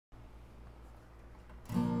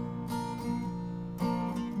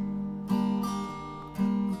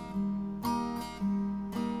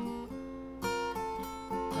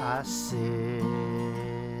I sit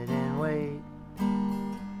and wait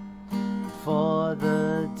for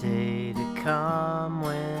the day to come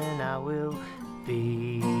when I will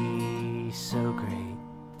be so great.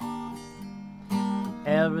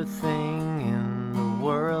 Everything in the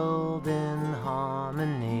world in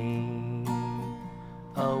harmony,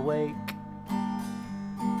 awake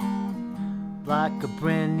like a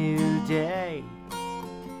brand new day.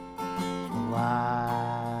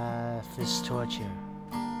 Life is torture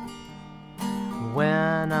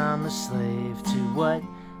when I'm a slave to what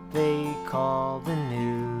they call the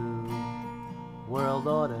new world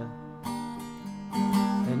order,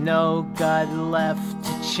 and no God left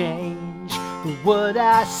to change what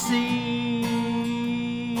I see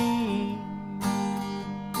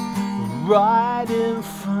right in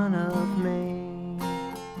front of me.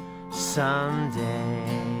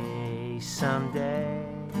 Someday, someday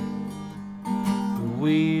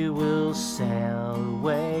we will sail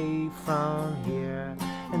away from here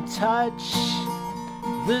and touch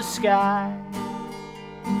the sky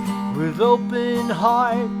with open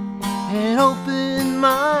heart and open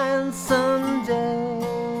mind. Someday,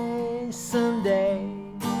 someday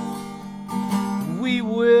we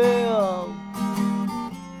will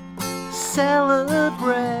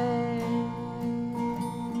celebrate.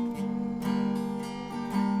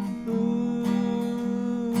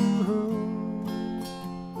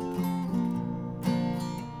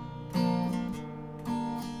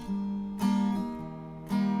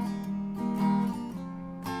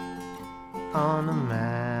 On a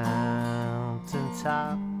mountain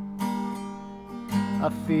top, I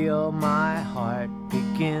feel my heart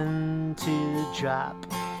begin to drop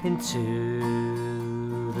into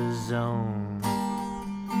the zone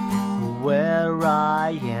where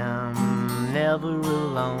I am never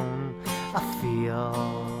alone. I feel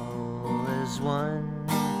as one,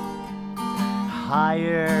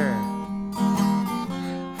 higher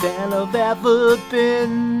than I've ever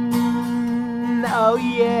been. Oh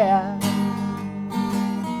yeah.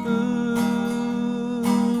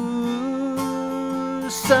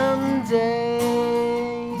 Someday,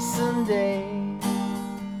 someday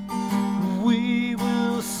we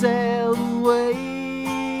will sail away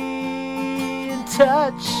and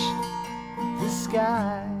touch the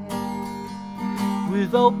sky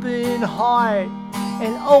with open heart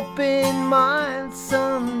and open mind.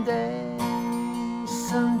 Someday,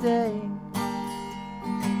 someday